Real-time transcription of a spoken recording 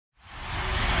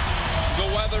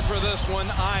weather for this one,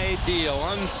 ideal.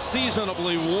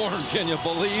 Unseasonably warm, can you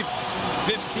believe?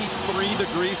 53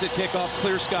 degrees at kickoff,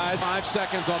 clear skies. 5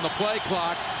 seconds on the play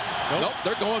clock. Nope,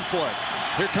 they're going for it.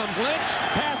 Here comes Lynch.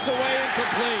 Pass away,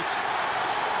 incomplete.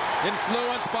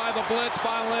 Influenced by the blitz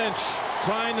by Lynch.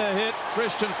 Trying to hit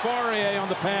Christian Faurier on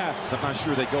the pass. I'm not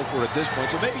sure they go for it at this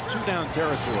point, so maybe 2 down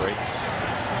territory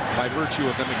by virtue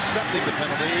of them accepting the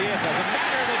penalty. It doesn't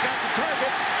matter. They got the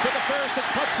target for the first. It's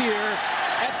Putzier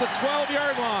at the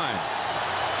 12-yard line.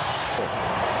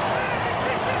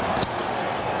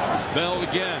 It's Bell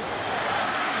again.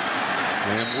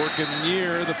 And working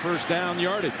near the first down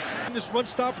yardage. This run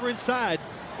stopper inside,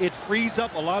 it frees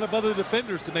up a lot of other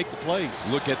defenders to make the plays.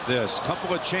 Look at this.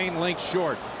 Couple of chain links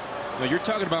short. Now you're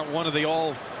talking about one of the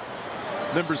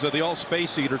members of the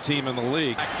all-space eater team in the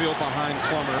league. Backfield behind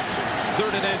Plummer.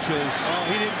 3rd and inches. Oh,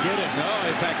 he didn't get it. No,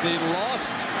 in fact, they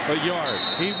lost a yard.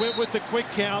 He went with the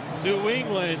quick count. New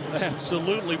England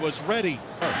absolutely was ready.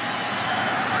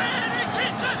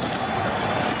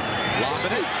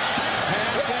 Lobbing it.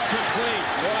 Pass incomplete.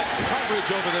 What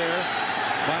coverage over there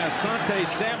by Asante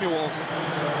Samuel.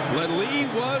 Lee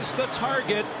was the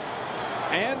target,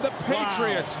 and the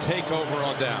Patriots take over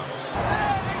on downs.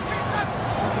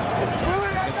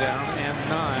 2nd down and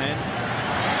 9.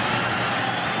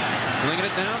 Flinging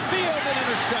it downfield and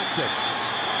intercepted.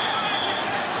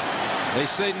 They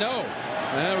say no.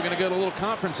 Well, we're going to get a little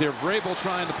conference here. Vrabel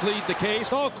trying to plead the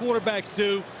case. All quarterbacks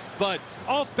do, but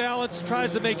off balance,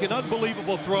 tries to make an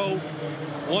unbelievable throw.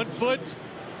 1 foot,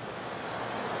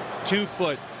 2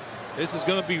 foot. This is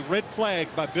going to be red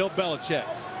flagged by Bill Belichick.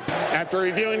 After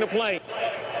reviewing the play,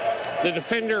 the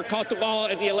defender caught the ball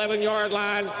at the 11-yard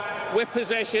line with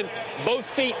possession, both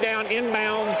feet down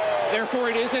inbounds. Therefore,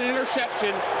 it is an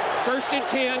interception. 1st and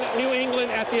 10, New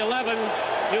England at the 11.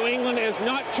 New England is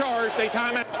not charged. They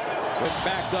time out. So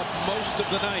backed up most of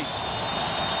the night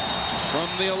from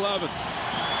the 11.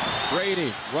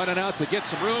 Brady running out to get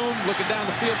some room, looking down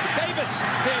the field for Davis.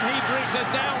 Then he brings it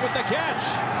down with the catch.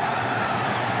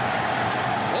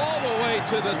 All the way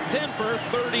to the Denver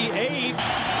 38.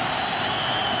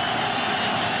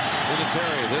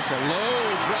 Vinatieri, this a low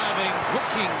driving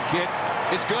hooking kick.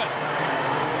 It's good.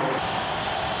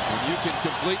 And you can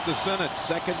complete the sentence.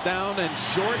 2nd down and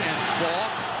short, and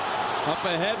Falk up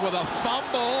ahead with a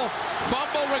fumble.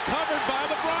 Fumble recovered by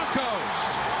the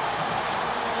Broncos.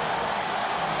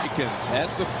 At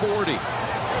the 40.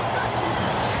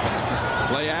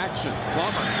 Play action.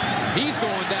 Plummer. He's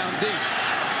going down deep.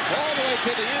 All the way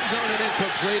to the end zone and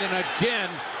incomplete. And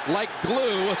again, like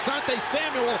glue, Asante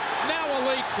Samuel, now a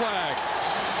late flag.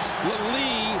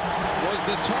 Lee was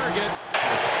the target.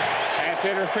 Pass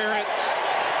interference.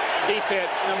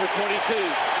 Defense, number 22.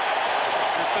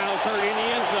 A foul third in the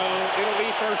end zone. It'll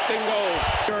be 1st and goal.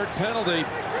 Yard penalty.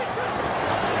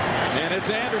 And it's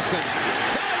Anderson.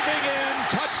 Diving in.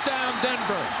 Touchdown,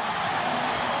 Denver.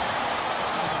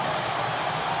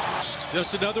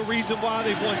 Just another reason why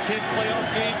they've won 10 playoff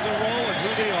games in a row and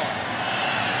who they are.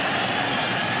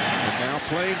 And now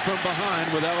playing from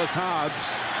behind with Ellis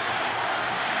Hobbs.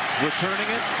 Returning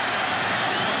it.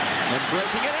 And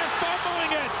breaking it and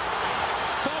fumbling it.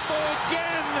 Fumble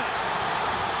again.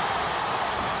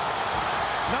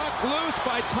 Knocked loose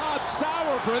by Todd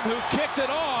Sauerbrunn, who kicked it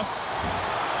off.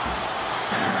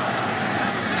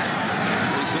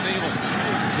 Jason Elam.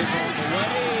 Kick on the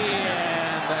way.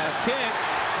 And that kick.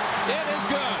 It is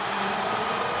good.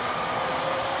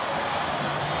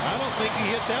 I don't think he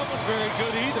hit that one very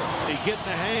good either. He getting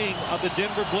the hang of the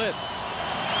Denver blitz.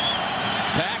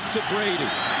 Back to Brady.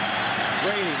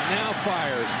 Brady now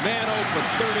fires. Man open,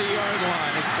 30-yard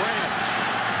line. It's Branch.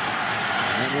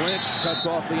 And Lynch cuts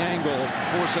off the angle,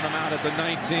 forcing him out at the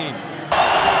 19.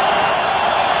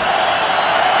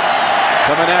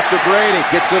 Coming after Brady.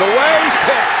 Gets it away. He's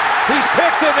picked. He's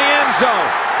picked in the end zone.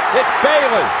 It's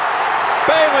Bailey.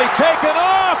 Bailey taken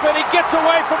off, and he gets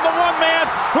away from the one man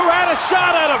who had a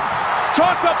shot at him.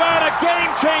 Talk about a game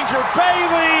changer.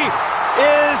 Bailey,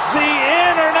 is he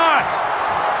in or not?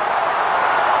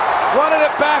 Running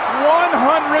it back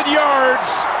 100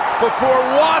 yards before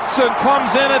Watson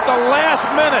comes in at the last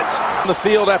minute. On the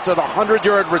field after the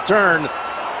 100-yard return.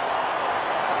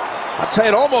 I'll tell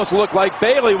you, it almost looked like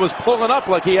Bailey was pulling up,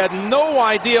 like he had no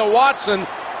idea Watson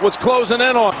was closing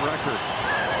in on. Record.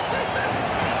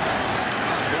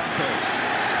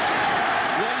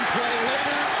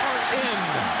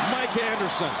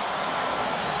 Anderson.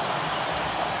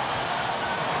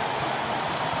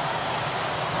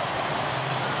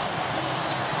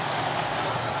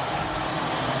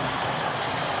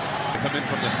 Come in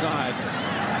from the side.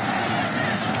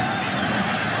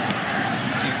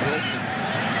 Eugene Wilson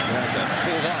had that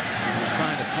pulled up. He was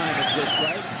trying to time it just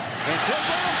right. And Joe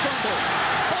Brown fumbles.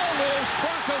 Ball loose.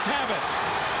 Broncos have it.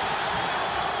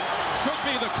 Could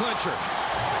be the clincher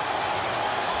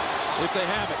if they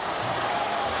have it.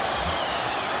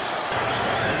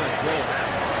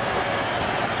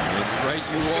 Right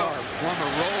you are.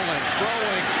 Plummer rolling,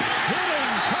 throwing,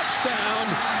 hitting, touchdown,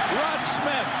 Rod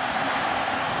Smith.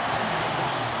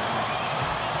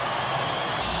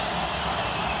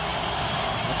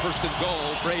 On 1st and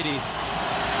goal, Brady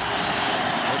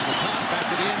over the top, back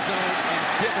to the end zone, and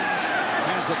Gibbons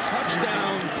has a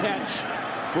touchdown catch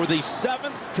for the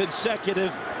 7th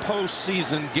consecutive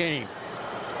postseason game.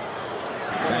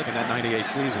 Back in that 98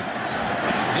 season.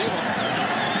 Hill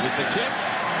with the kick,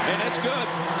 and it's good.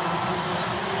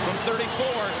 From 34.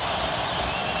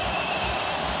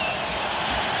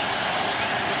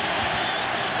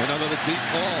 Another deep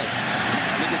ball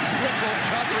into triple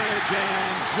coverage,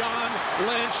 and John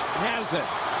Lynch has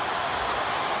it.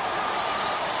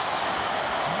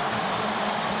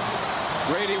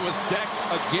 Brady was decked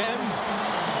again.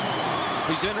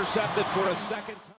 He's intercepted for a second time.